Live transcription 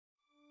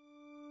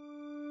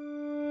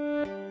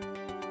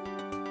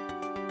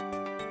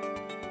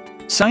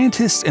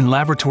Scientists and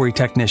laboratory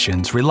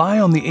technicians rely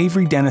on the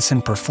Avery Dennison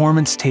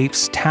Performance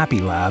Tapes TAPPI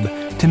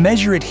lab to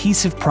measure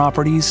adhesive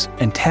properties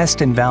and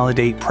test and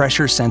validate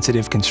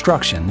pressure-sensitive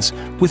constructions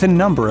with a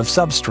number of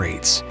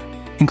substrates,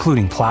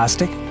 including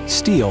plastic,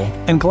 steel,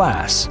 and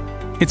glass.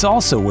 It's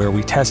also where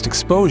we test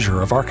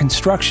exposure of our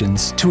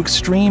constructions to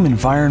extreme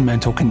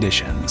environmental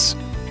conditions.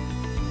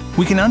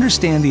 We can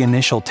understand the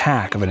initial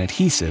tack of an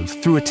adhesive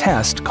through a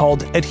test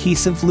called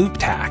adhesive loop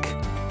tack.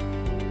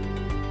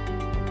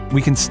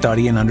 We can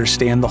study and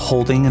understand the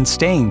holding and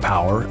staying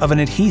power of an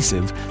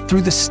adhesive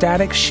through the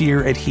static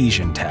shear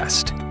adhesion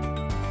test.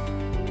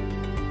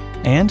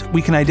 And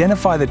we can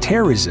identify the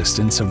tear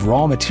resistance of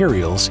raw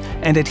materials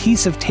and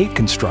adhesive tape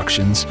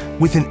constructions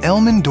with an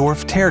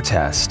Elmendorf tear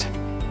test.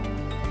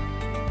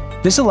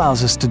 This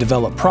allows us to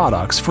develop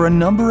products for a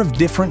number of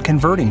different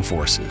converting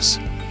forces.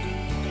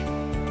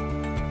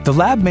 The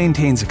lab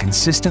maintains a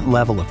consistent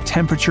level of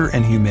temperature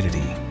and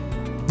humidity.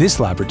 This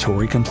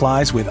laboratory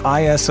complies with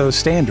ISO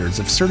standards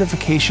of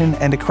certification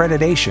and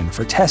accreditation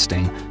for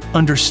testing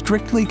under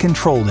strictly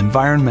controlled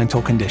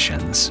environmental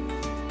conditions.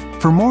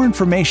 For more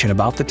information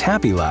about the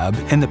TAPPI Lab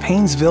and the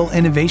Paynesville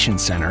Innovation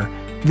Center,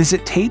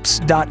 visit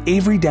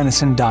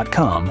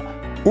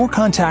tapes.averydennison.com or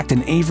contact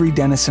an Avery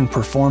Dennison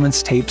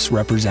Performance Tapes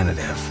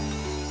representative.